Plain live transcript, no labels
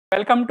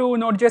Welcome to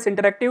Node.js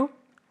Interactive.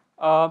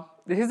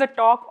 This is a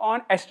talk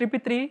on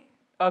HTTP3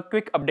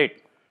 quick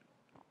update.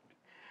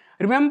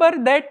 Remember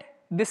that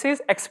this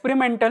is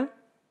experimental,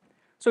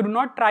 so do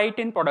not try it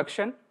in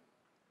production.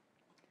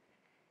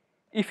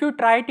 If you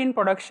try it in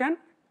production,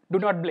 do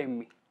not blame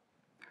me.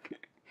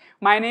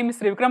 My name is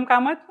Trivikram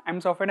Kamat. I'm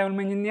a software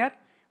development engineer.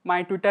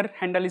 My Twitter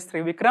handle is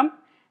Trivikram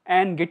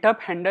and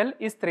GitHub handle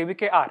is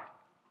Trivikr.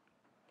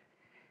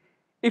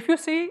 If you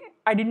see,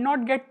 I did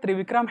not get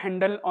Trivikram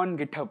handle on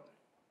GitHub.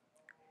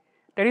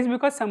 That is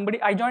because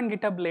I joined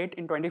GitHub late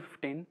in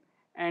 2015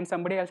 and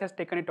somebody else has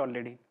taken it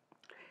already.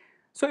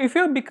 So if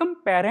you have become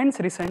parents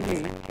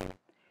recently,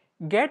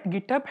 get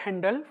GitHub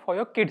handle for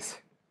your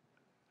kids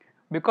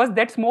because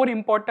that's more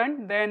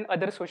important than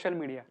other social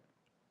media.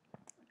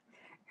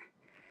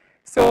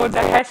 So the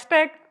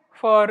hashtag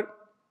for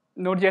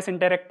Node.js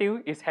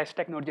Interactive is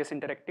hashtag Node.js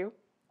Interactive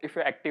if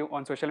you're active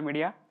on social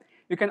media.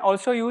 You can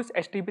also use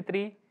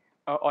HTTP3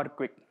 or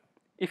QUIC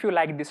if you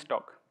like this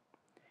talk.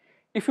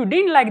 If you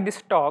didn't like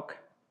this talk,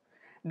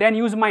 then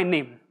use my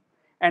name.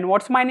 And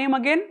what's my name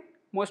again?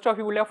 Most of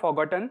you will have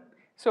forgotten.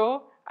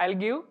 So I'll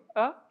give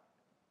a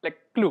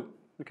clue.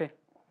 Okay.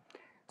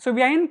 So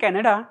we are in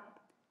Canada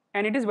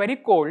and it is very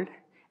cold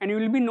and you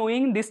will be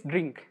knowing this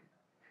drink.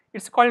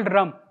 It's called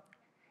rum.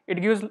 It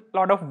gives a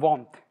lot of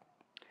warmth.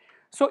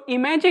 So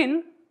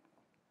imagine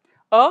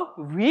a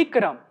weak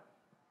rum,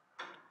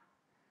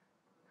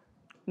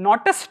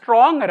 not a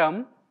strong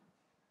rum,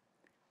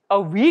 a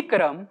weak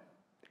rum,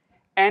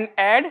 and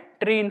add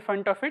tree in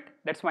front of it.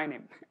 That's my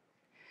name.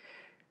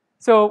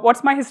 So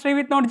what's my history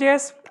with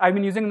Node.js? I've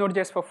been using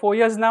Node.js for 4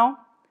 years now.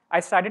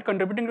 I started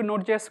contributing to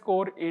Node.js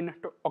core in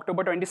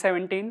October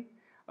 2017.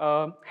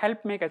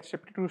 Helped make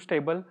HTTP2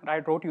 stable. I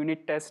wrote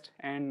unit test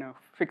and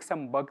fixed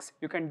some bugs.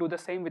 You can do the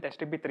same with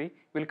HTTP3.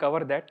 We'll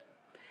cover that.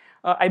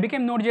 I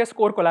became Node.js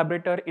core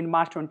collaborator in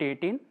March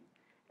 2018.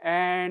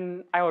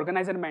 And I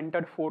organized and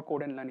mentored 4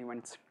 code and learn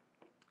events.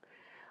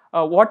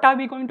 What are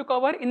we going to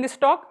cover in this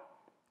talk?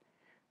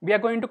 We are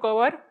going to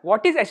cover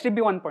what is HTTP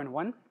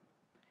 1.1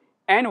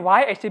 and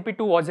why HTTP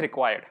 2 was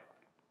required.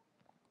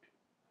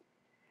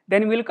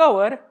 Then we'll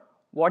cover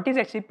what is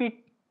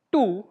HTTP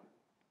 2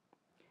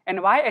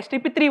 and why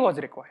HTTP 3 was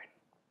required.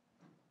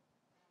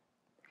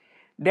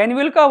 Then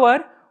we'll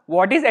cover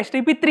what is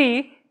HTTP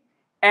 3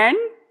 and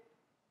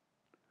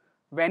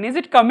when is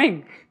it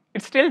coming.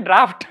 It's still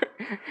draft,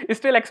 it's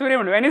still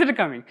experiment, when is it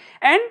coming?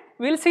 And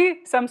we'll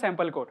see some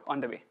sample code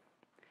on the way.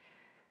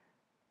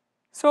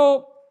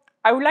 So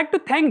I would like to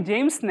thank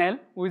James Snell,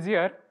 who is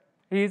here.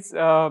 He's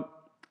a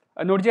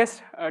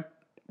Node.js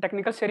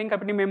technical steering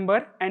committee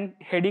member and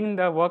heading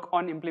the work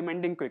on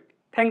implementing QUIC.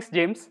 Thanks,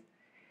 James.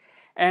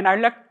 And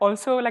I'd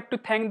also like to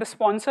thank the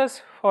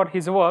sponsors for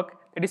his work,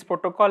 that is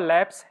Protocol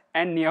Labs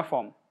and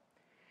Neoform.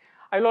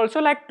 I would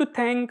also like to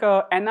thank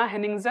Anna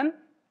Henningsen.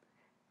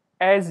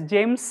 As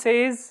James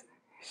says,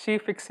 she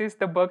fixes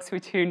the bugs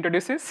which he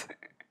introduces.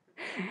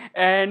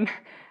 And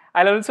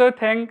I'll also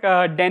thank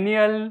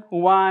Daniel,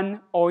 Juan,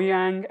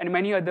 Ouyang, and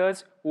many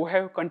others who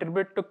have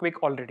contributed to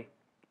QUIC already.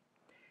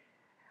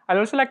 I'd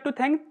also like to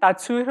thank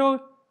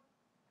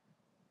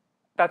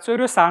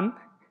Tatsuhiro-san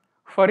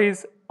for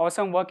his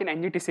awesome work in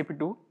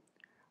NGTCP2.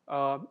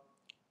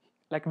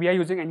 We are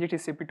using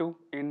NGTCP2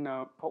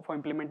 for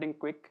implementing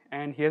QUIC,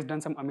 and he has done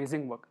some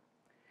amazing work.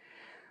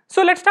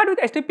 So let's start with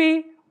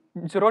HTTP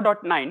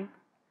 0.9,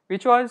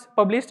 which was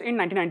published in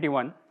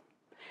 1991.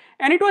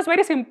 And it was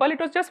very simple. It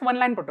was just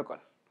one-line protocol.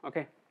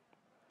 Okay,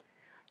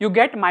 you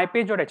get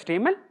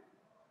mypage.html,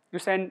 you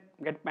send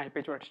get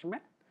mypage.html,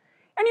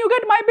 and you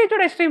get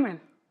mypage.html.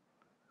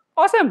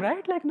 Awesome,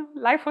 right?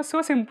 Life was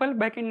so simple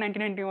back in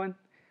 1991,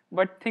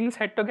 but things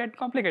had to get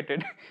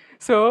complicated.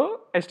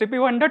 So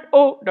HTTP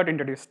 1.0 got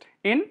introduced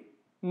in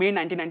May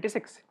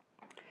 1996,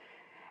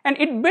 and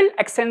it built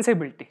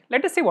extensibility.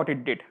 Let us see what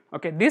it did.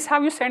 Okay, this is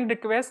how you send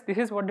requests. This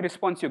is what the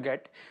response you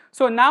get.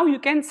 So now you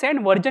can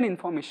send version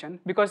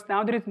information because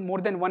now there is more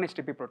than one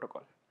HTTP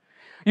protocol.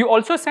 You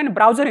also send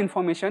browser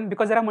information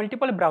because there are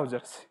multiple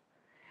browsers.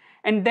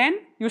 And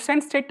then you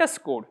send status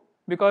code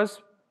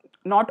because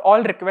not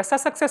all requests are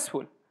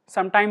successful.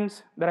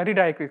 Sometimes there are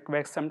redirect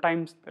requests,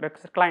 sometimes there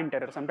is client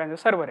error, sometimes a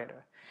server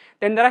error.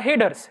 Then there are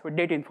headers with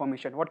date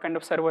information, what kind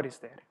of server is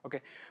there,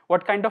 okay?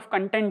 What kind of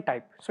content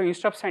type. So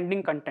instead of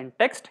sending content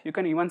text, you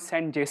can even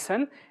send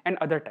JSON and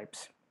other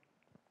types.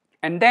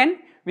 And then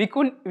we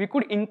could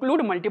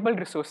include multiple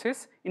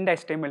resources in the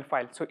HTML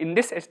file. So in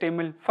this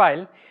HTML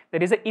file,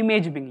 there is an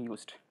image being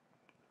used.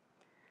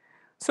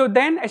 So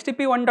then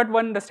HTTP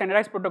 1.1, the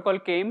standardized protocol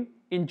came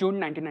in June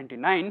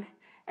 1999.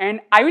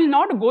 And I will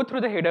not go through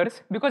the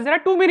headers because there are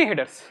too many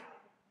headers.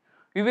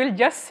 We will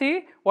just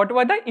see what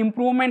were the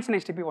improvements in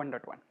HTTP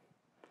 1.1.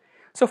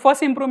 So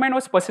first improvement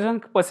was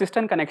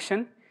persistent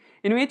connection,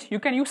 in which you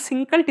can use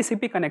single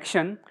TCP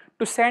connection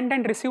to send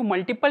and receive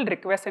multiple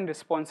requests and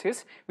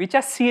responses which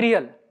are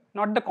serial,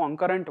 not the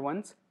concurrent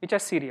ones, which are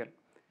serial.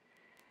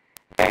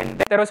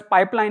 And there was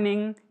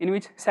pipelining in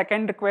which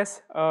second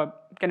request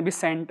can be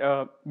sent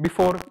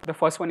before the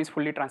first one is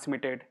fully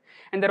transmitted.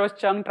 And there was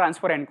chunk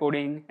transfer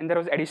encoding, and there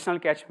was additional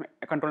cache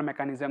control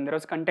mechanism, there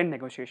was content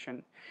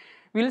negotiation.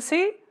 We'll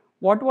see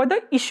what were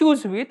the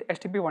issues with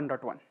HTTP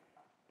 1.1.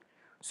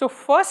 So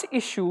first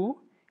issue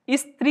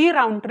is 3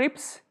 round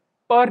trips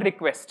per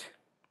request.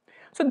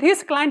 So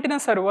this client in a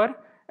server,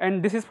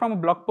 and this is from a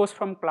blog post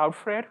from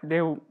Cloudflare,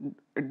 they've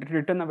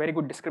written a very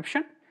good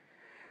description.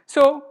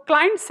 So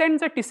client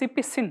sends a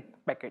TCP SYN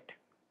packet.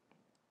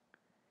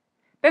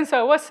 Then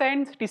server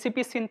sends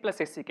TCP SYN plus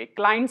ACK.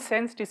 Client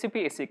sends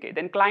TCP ACK.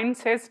 Then client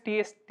says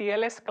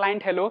TLS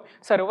client hello.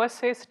 Server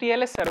says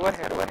TLS server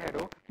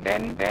hello.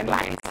 Then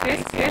client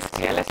says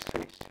TLS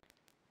finished.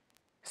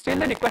 Still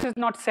the request is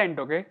not sent,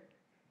 okay?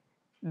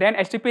 Then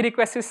HTTP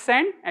request is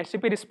sent,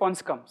 HTTP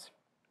response comes.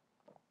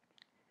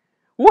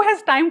 Who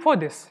has time for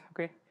this,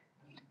 okay?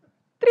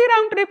 3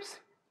 round trips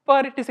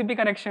per TCP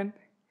connection.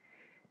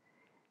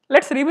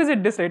 Let's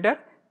revisit this later.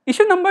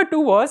 Issue number 2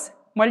 was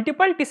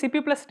multiple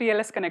TCP plus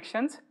TLS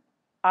connections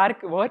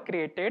were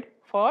created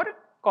for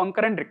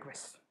concurrent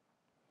requests.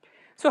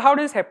 So how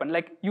does this happen?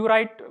 Like you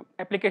write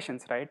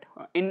applications, right?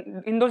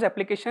 In those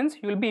applications,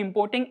 you will be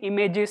importing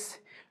images,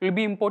 you will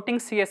be importing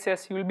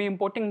CSS, you will be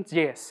importing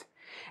JS.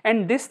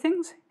 And these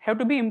things have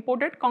to be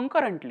imported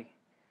concurrently.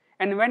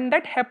 And when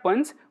that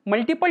happens,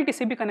 multiple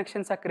TCP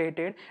connections are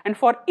created. And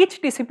for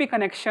each TCP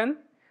connection,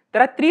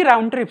 there are 3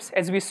 round trips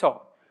as we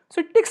saw. So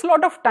it takes a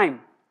lot of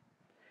time.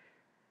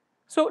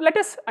 So let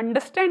us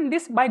understand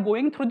this by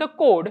going through the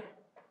code,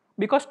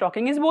 because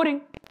talking is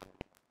boring.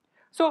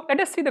 So let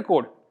us see the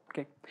code.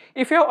 Okay.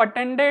 If you have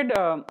attended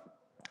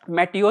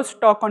Matteo's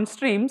talk on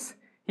streams,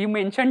 he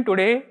mentioned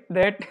today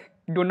that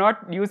do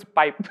not use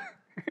pipe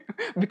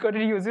because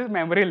it uses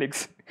memory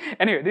leaks.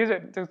 Anyway,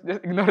 just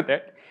ignore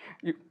that.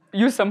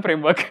 Use some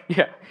framework.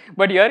 Yeah.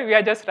 But here we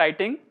are just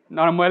writing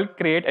normal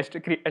create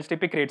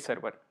HTTP create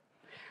server.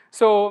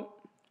 So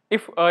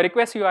if a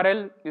request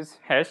URL is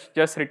hash,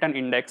 just return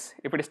index.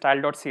 If it is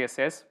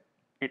style.css,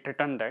 it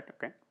return that,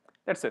 okay?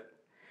 That's it.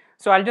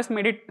 So I'll just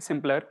make it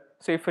simpler.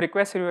 So if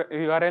request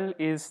URL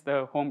is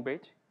the home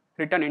page,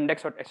 return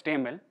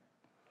index.html,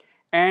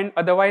 and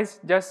otherwise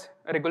just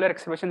a regular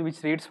expression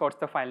which reads what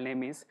the file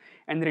name is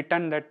and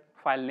return that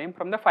file name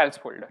from the files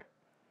folder,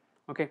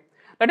 okay?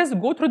 Let us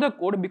go through the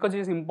code because it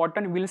is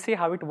important. We'll see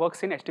how it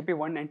works in HTTP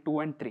 1 and 2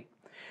 and 3.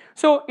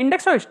 So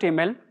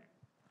index.html,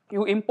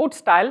 you import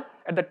style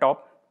at the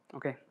top.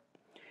 Okay,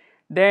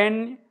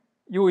 then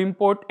you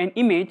import an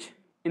image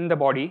in the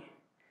body,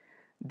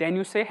 then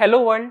you say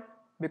hello world,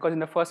 because in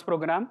the first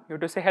program you have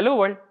to say hello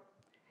world,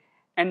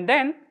 and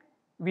then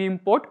we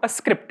import a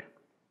script.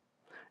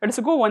 Let us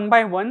go one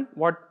by one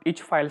what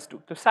each files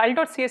do. So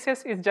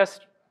style.css is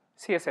just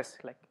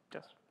CSS, like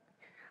just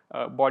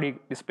body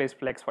displays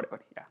flex,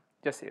 whatever, yeah,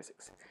 just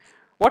CSS.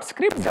 What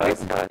script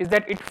does is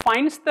that it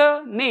finds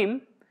the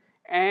name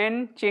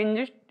and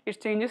changes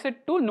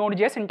it to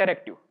Node.js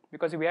interactive,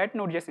 because we had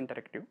Node.js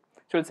interactive.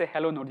 So we'll say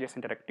hello Node.js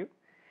interactive.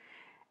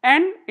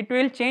 And it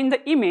will change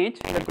the image,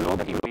 the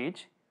globe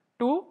image,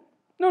 to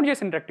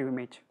Node.js interactive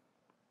image.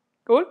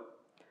 Cool?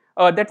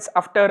 That's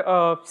after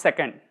a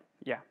second.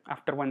 Yeah,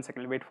 after 1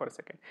 second, wait for a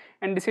second.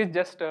 And this is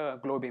just a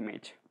globe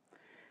image.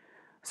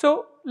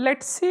 So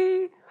let's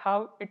see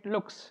how it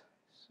looks.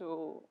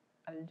 So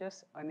I'll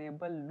just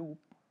enable loop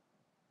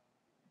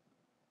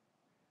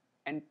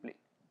and play.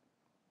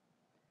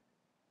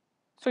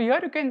 So here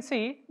you can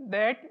see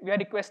that we are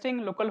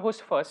requesting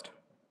localhost first,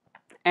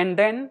 and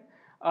then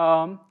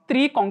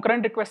 3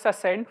 concurrent requests are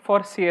sent for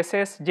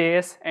CSS,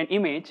 JS, and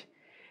image,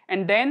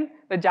 and then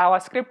the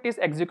JavaScript is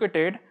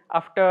executed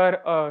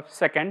after a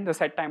second, the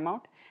set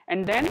timeout,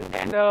 and then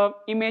the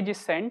image is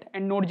sent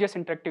and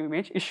Node.js interactive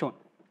image is shown.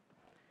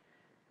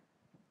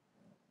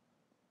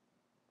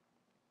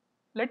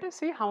 Let us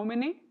see how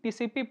many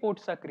TCP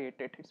ports are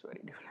created. It's very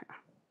different.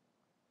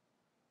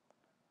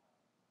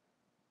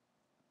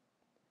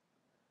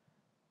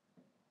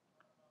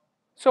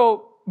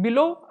 So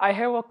below I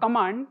have a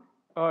command,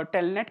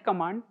 telnet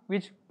command,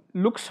 which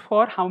looks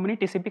for how many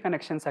TCP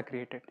connections are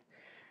created.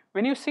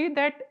 When you see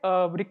that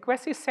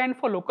request is sent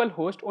for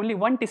localhost, only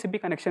 1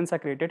 TCP connections are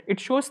created. It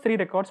shows 3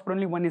 records, but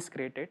only 1 is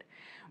created.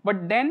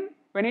 But then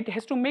when it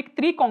has to make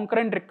 3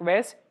 concurrent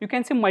requests, you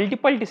can see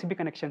multiple TCP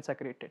connections are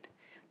created.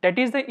 That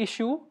is the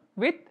issue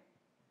with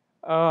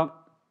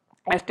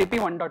HTTP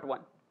 1.1.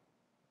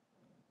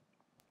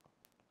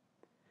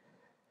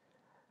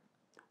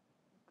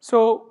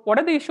 So what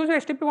are the issues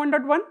with HTTP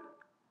 1.1?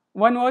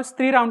 One was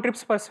 3 round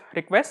trips per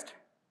request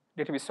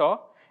that we saw,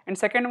 and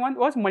second one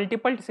was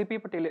multiple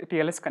TCP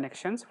TLS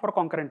connections for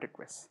concurrent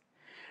requests.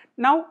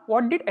 Now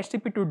what did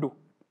HTTP 2 do?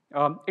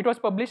 It was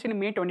published in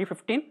May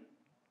 2015,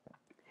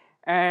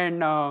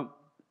 and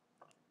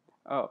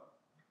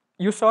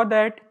you saw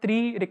that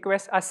 3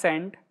 requests are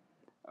sent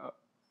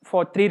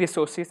for 3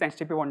 resources in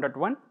HTTP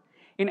 1.1.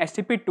 In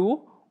HTTP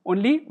 2,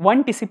 only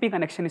 1 TCP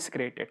connection is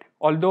created,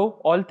 although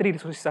all 3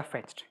 resources are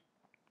fetched.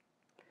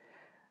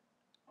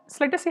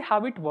 So let us see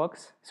how it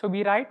works. So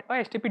we write a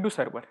HTTP 2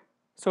 server.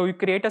 So you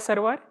create a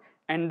server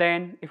and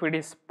then if it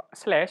is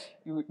slash,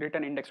 you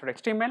return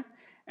index.html,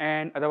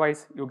 and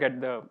otherwise you get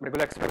the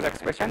regular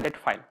expression, that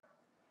file.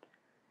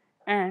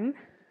 And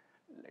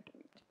let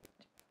me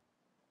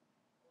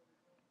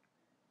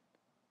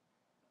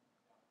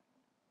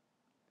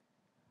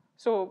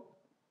so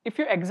if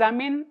you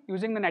examine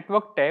using the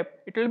network tab,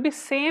 it will be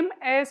same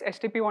as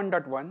HTTP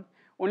 1.1,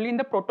 only in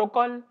the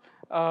protocol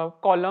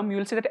column you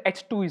will see that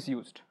H2 is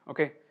used,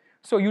 okay.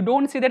 So you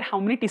don't see that how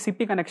many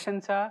TCP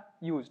connections are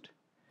used.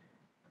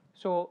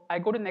 So I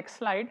go to next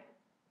slide,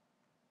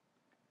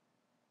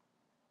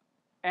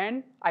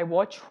 and I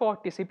watch for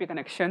TCP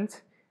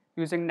connections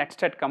using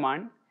netstat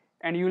command,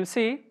 and you will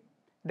see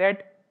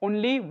that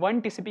only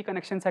one TCP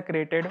connections are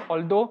created,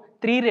 although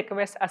 3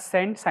 requests are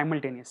sent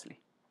simultaneously.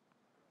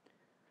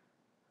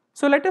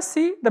 So let us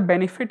see the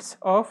benefits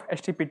of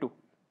HTTP2.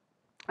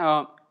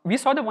 We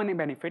saw the one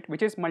benefit,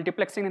 which is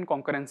multiplexing and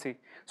concurrency.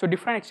 So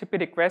different HTTP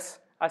requests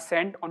are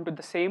sent onto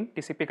the same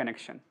TCP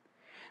connection.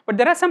 But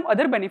there are some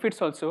other benefits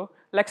also,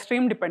 like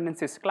stream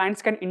dependencies.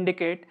 Clients can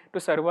indicate to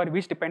server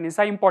which dependencies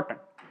are important.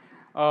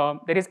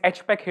 There is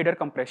HPAC header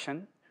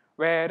compression,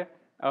 where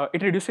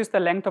it reduces the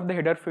length of the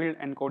header field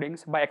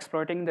encodings by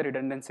exploiting the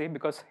redundancy,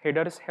 because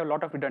headers have a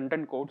lot of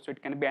redundant code, so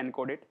it can be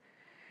encoded.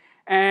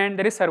 And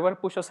there is server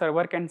push, or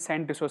server can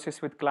send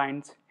resources with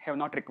clients have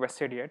not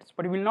requested yet,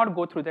 but we will not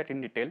go through that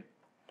in detail.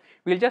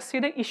 We will just see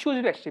the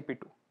issues with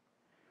HTTP2,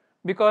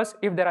 because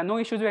if there are no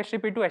issues with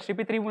HTTP2,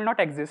 HTTP3 will not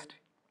exist.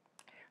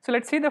 So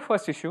let's see the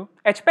first issue.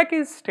 HPAC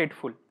is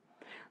stateful.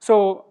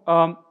 So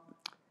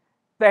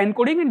the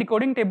encoding and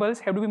decoding tables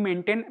have to be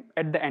maintained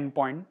at the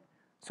endpoint.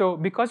 So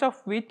because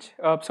of which,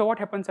 so what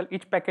happens,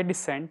 each packet is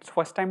sent. So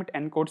first time it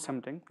encodes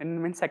something,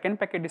 and when second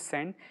packet is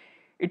sent,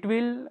 it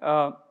will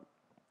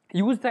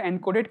use the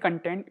encoded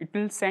content. It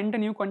will send the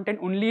new content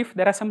only if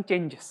there are some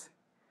changes.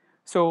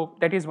 So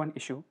that is one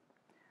issue.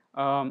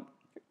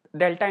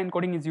 Delta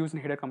encoding is used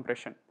in header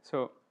compression.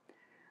 So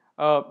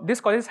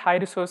this causes high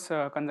resource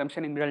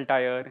consumption in real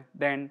tier.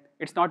 Then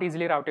it's not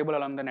easily routable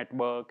along the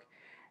network.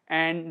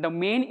 And the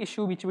main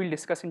issue which we'll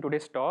discuss in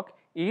today's talk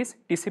is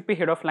TCP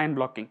head of line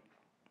blocking.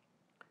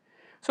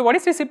 So what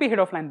is TCP head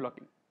of line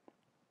blocking?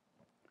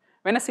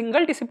 When a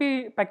single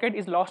TCP packet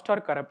is lost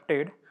or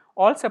corrupted,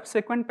 all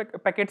subsequent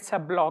packets are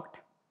blocked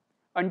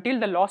until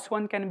the lost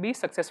one can be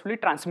successfully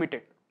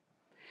transmitted.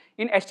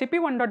 In HTTP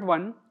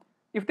 1.1,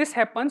 if this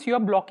happens, you are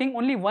blocking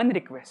only one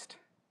request,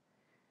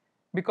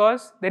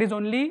 because there is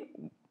only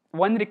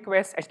one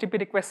request, HTTP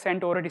request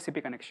sent over a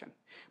TCP connection.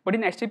 But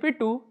in HTTP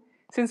 2,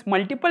 since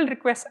multiple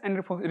requests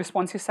and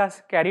responses are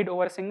carried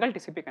over a single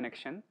TCP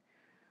connection,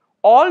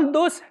 all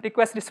those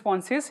request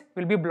responses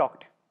will be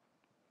blocked.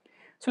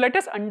 So let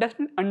us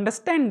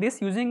understand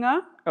this using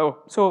a,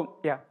 so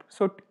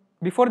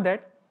before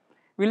that,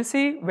 we'll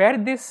see where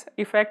this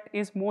effect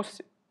is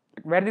most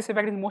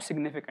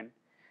significant.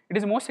 It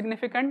is most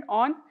significant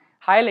on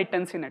high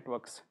latency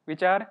networks,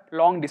 which are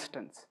long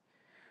distance.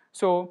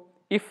 So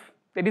if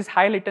there is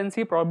high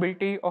latency,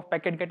 probability of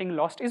packet getting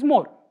lost is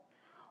more.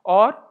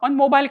 Or on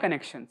mobile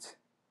connections,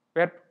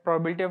 where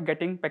probability of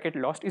getting packet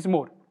lost is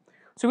more.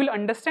 So we'll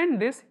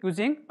understand this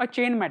using a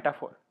chain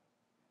metaphor.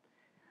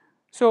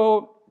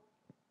 So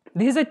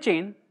this is a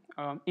chain.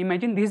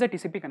 Imagine this is a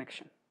TCP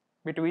connection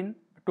between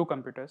two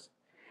computers.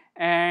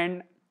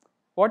 And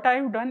what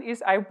I've done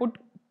is I put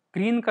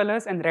green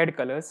colors and red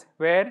colors,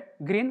 where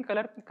green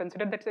color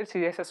consider that's a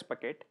CSS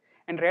packet,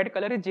 and red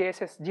color is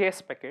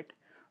JS packet,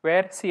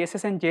 where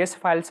CSS and JS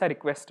files are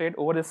requested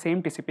over the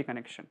same TCP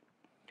connection.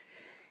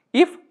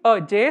 If a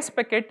JS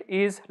packet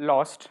is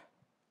lost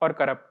or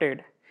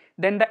corrupted,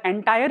 then the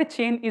entire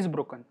chain is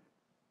broken.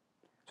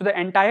 So the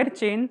entire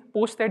chain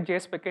post that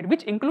JS packet,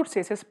 which includes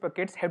CSS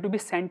packets, have to be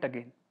sent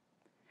again.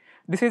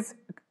 This is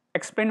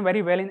explained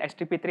very well in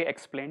HTTP3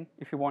 explained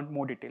if you want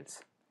more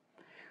details.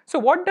 So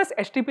what does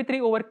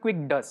HTTP3 over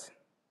QUIC does?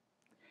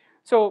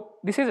 So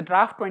this is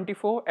draft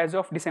 24 as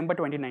of December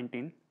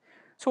 2019.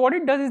 So what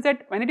it does is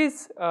that when it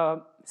is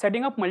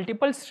setting up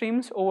multiple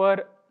streams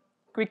over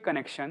QUIC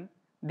connection,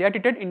 they are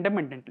treated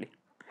independently.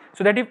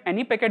 So that if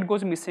any packet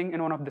goes missing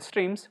in one of the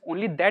streams,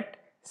 only that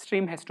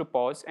stream has to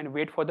pause and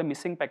wait for the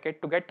missing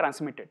packet to get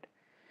transmitted.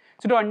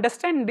 So to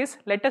understand this,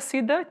 let us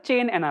see the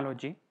chain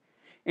analogy,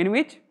 in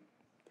which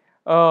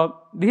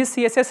this is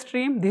CSS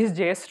stream, this is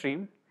JS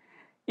stream.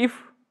 If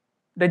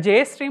the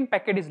JS stream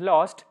packet is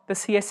lost, the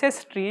CSS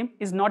stream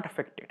is not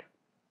affected.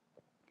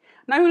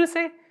 Now you will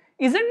say,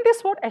 isn't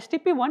this what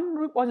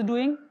HTTP1 was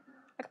doing?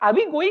 Are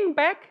we going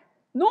back?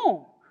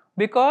 No,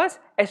 because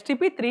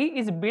HTTP3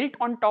 is built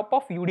on top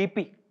of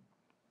UDP.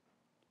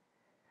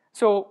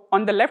 So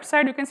on the left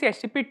side you can see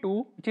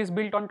HTTP2, which is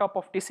built on top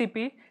of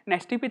TCP,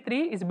 and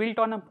HTTP3 is built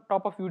on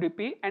top of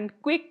UDP, and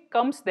QUIC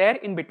comes there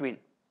in between.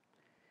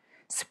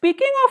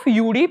 Speaking of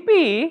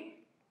UDP,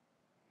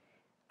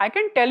 I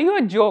can tell you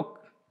a joke,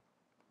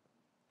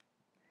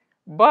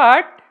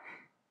 but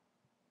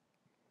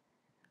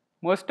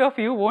most of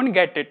you won't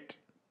get it.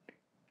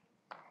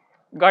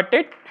 Got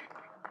it?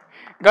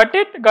 Got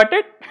it? Got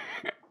it?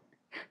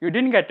 You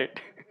didn't get it.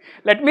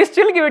 Let me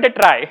still give it a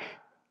try.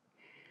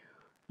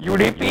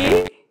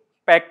 UDP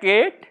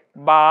packet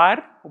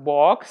bar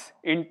box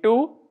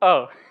into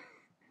a.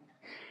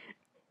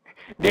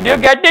 Did you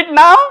get it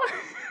now?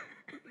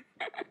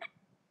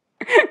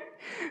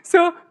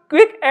 So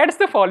QUIC adds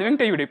the following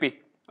to UDP.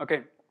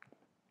 Okay,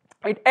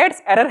 it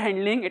adds error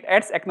handling, it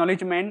adds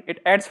acknowledgement, it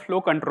adds flow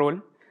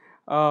control,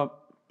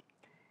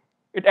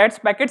 it adds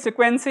packet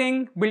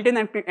sequencing, built-in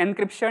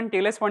encryption,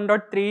 TLS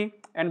 1.3,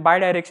 and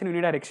bidirection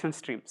unidirectional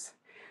streams.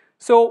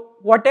 So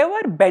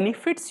whatever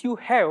benefits you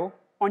have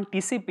on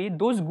TCP,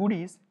 those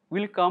goodies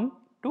will come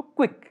to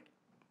QUIC.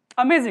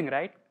 Amazing,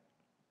 right?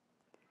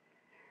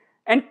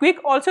 And QUIC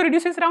also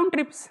reduces round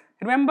trips.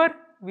 Remember,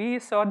 we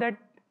saw that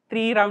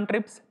 3 round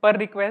trips per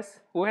request.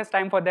 Who has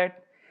time for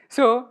that?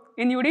 So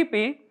in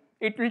UDP,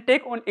 it will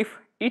take on, if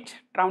each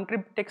round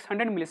trip takes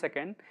 100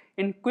 milliseconds,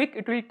 in QUIC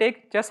it will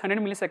take just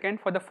 100 milliseconds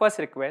for the first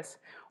request,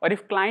 or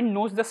if client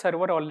knows the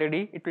server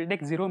already, it will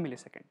take 0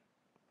 milliseconds.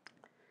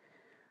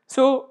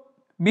 So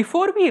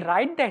before we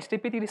write the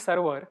HTTP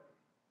server,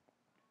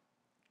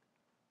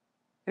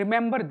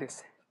 remember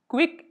this,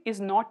 QUIC is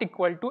not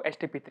equal to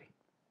HTTP3.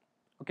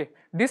 Okay,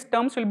 these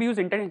terms will be used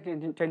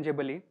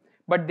interchangeably,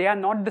 but they are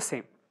not the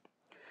same.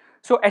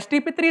 So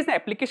HTTP3 is an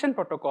application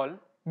protocol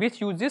which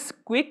uses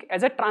QUIC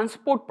as a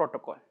transport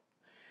protocol.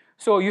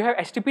 So you have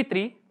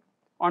HTTP3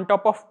 on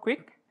top of QUIC,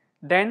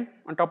 then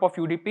on top of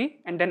UDP,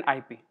 and then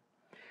IP.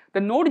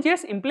 The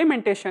Node.js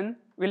implementation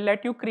will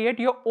let you create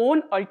your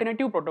own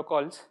alternative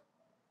protocols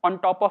on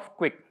top of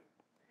QUIC.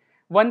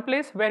 One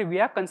place where we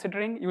are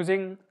considering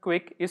using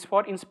QUIC is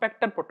for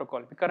inspector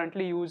protocol. We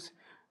currently use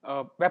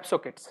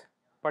WebSockets,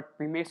 but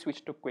we may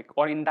switch to QUIC,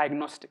 or in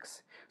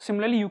diagnostics.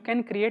 Similarly, you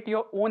can create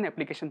your own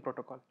application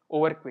protocol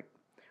over QUIC.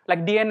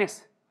 Like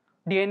DNS.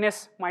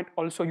 DNS might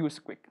also use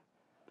QUIC.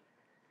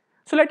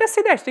 So let us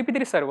see the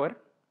HTTP3 server.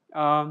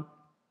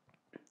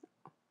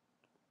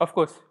 Of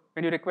course,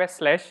 when you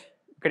request / you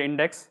get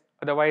index,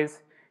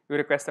 otherwise you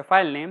request the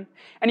file name,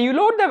 and you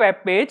load the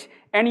web page,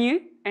 and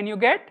you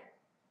get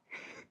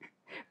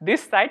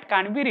this site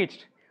can't be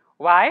reached.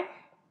 Why?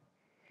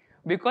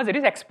 Because it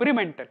is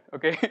experimental,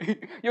 okay?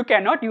 You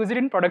cannot use it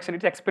in production,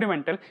 it's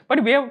experimental,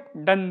 but we have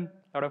done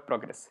a lot of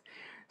progress.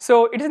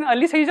 So it is an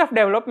early stage of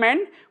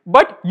development,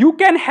 but you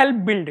can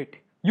help build it.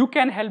 You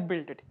can help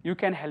build it. You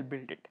can help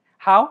build it.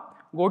 How?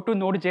 Go to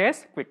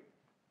Node.js QUIC.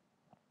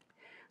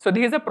 So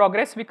this is the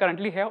progress we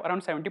currently have,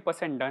 around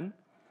 70% done.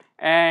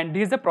 And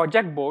this is the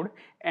project board,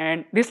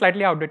 and this is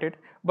slightly outdated,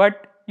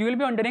 but you will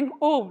be wondering,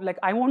 oh, like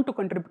I want to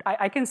contribute.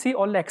 I can see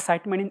all the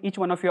excitement in each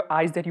one of your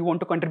eyes that you want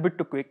to contribute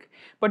to QUIC.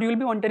 But you will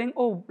be wondering,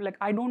 oh, like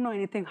I don't know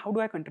anything. How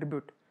do I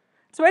contribute?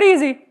 It's very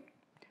easy.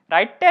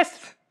 Write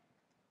tests.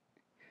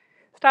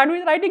 Start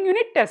with writing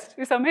unit tests.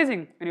 It's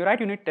amazing. When you write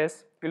unit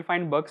tests, you'll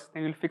find bugs,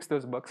 and you'll fix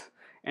those bugs.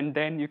 And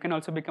then you can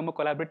also become a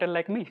collaborator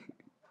like me.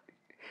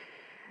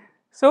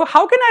 So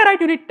how can I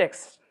write unit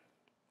tests?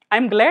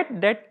 I'm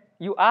glad that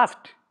you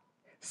asked.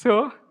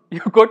 So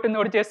you go to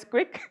Node.js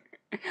QUIC,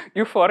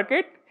 you fork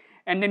it,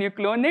 and then you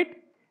clone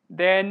it.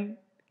 Then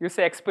you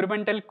say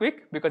experimental QUIC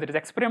because it is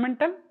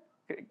experimental.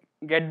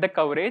 Get the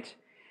coverage,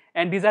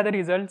 and these are the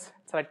results.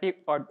 Slightly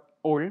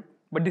old,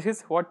 but this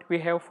is what we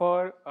have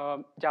for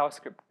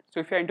JavaScript. So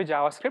if you're into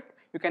JavaScript,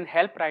 you can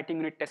help writing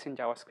unit tests in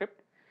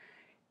JavaScript.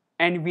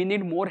 And we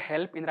need more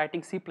help in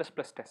writing C++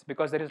 tests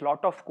because there is a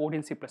lot of code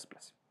in C++.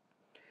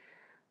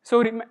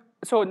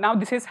 So now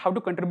this is how to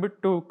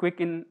contribute to QUIC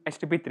in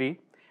HTTP3.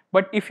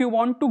 But if you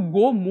want to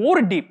go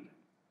more deep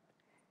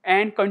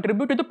and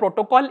contribute to the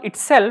protocol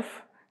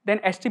itself, then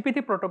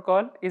HTTP3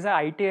 protocol is a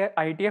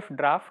IETF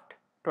draft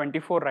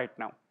 24 right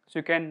now. So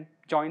you can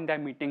join their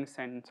meetings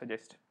and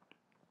suggest.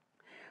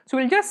 So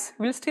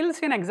we'll still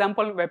see an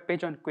example web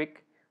page on QUIC,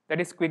 that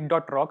is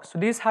quick.rocks. So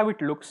this is how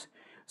it looks.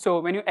 So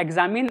when you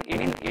examine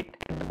it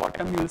at the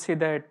bottom, you will see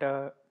that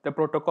the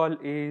protocol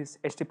is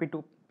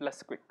HTTP2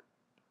 plus QUIC.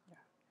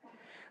 Yeah.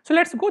 So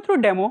let's go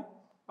through demo.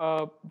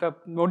 The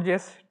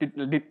Node.js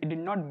did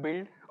not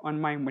build on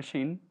my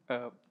machine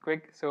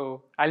QUIC,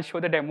 so I'll show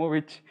the demo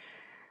which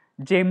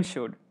James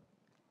showed.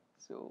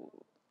 So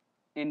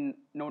in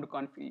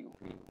node.conf EU.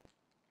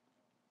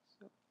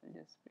 So I'll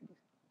just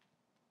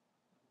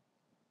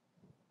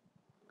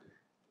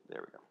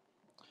there we go.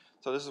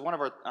 So this is one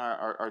of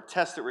our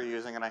tests that we're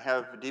using, and I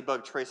have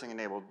debug tracing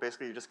enabled.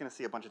 Basically, you're just going to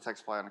see a bunch of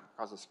text flying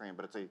across the screen,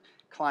 but it's a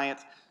client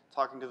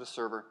talking to the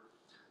server,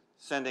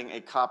 sending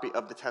a copy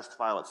of the test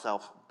file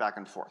itself back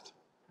and forth.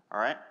 All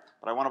right?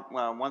 But I want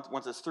to,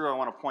 once it's through, I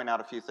want to point out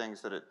a few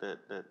things that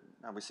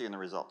we see in the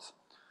results.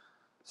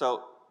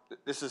 So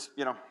this is,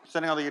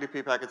 sending all the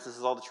UDP packets. This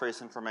is all the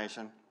trace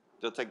information.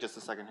 It'll take just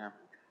a second here.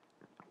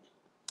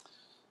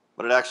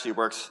 But it actually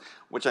works,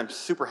 which I'm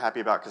super happy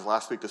about because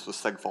last week this was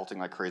seg faulting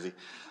like crazy.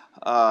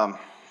 All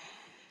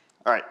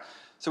right,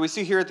 so we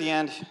see here at the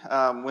end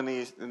when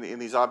in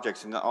these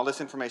objects, and all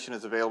this information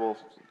is available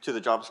to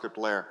the JavaScript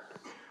layer.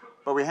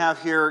 But we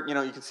have here,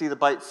 you can see the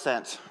bytes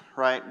sent,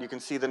 right? You can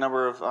see the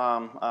number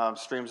of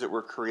streams that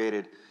were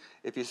created.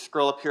 If you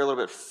scroll up here a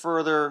little bit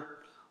further,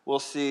 we'll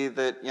see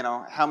that, you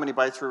know, how many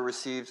bytes were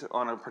received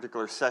on a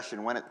particular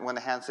session, when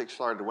the handshake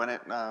started, when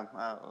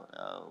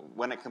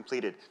it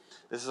completed.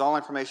 This is all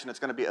information that's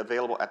going to be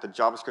available at the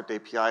JavaScript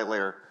API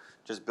layer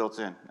just built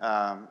in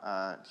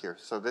here.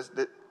 So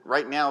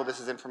right now, this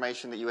is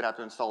information that you would have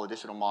to install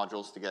additional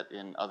modules to get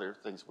in other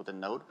things within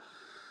Node.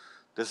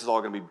 This is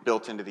all going to be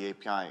built into the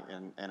API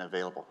and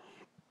available.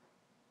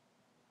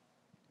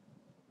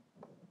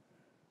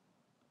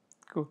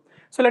 Cool.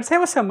 So let's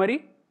have a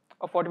summary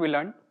of what we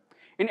learned.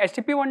 In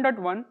HTTP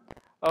 1.1,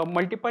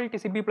 multiple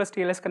TCP plus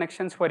TLS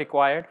connections were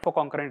required for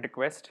concurrent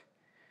request.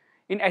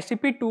 In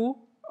HTTP 2,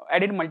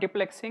 added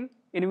multiplexing,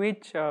 in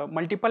which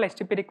multiple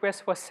HTTP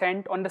requests were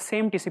sent on the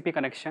same TCP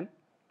connection.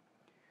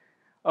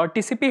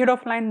 TCP head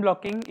of line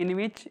blocking, in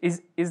which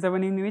is the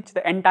one in which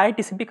the entire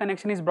TCP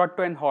connection is brought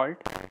to an halt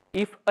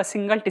if a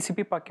single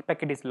TCP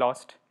packet is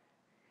lost.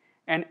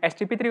 And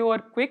HTTP 3 over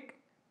QUIC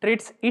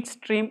treats each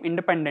stream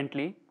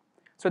independently,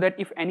 so that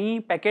if any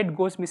packet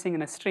goes missing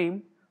in a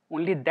stream,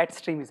 only that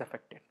stream is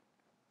affected.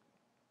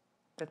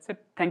 That's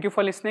it. Thank you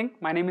for listening.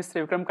 My name is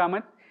Trivikram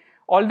Kamat.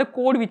 All the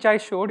code which I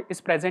showed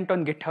is present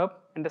on GitHub,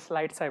 and the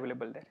slides are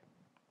available there.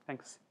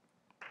 Thanks.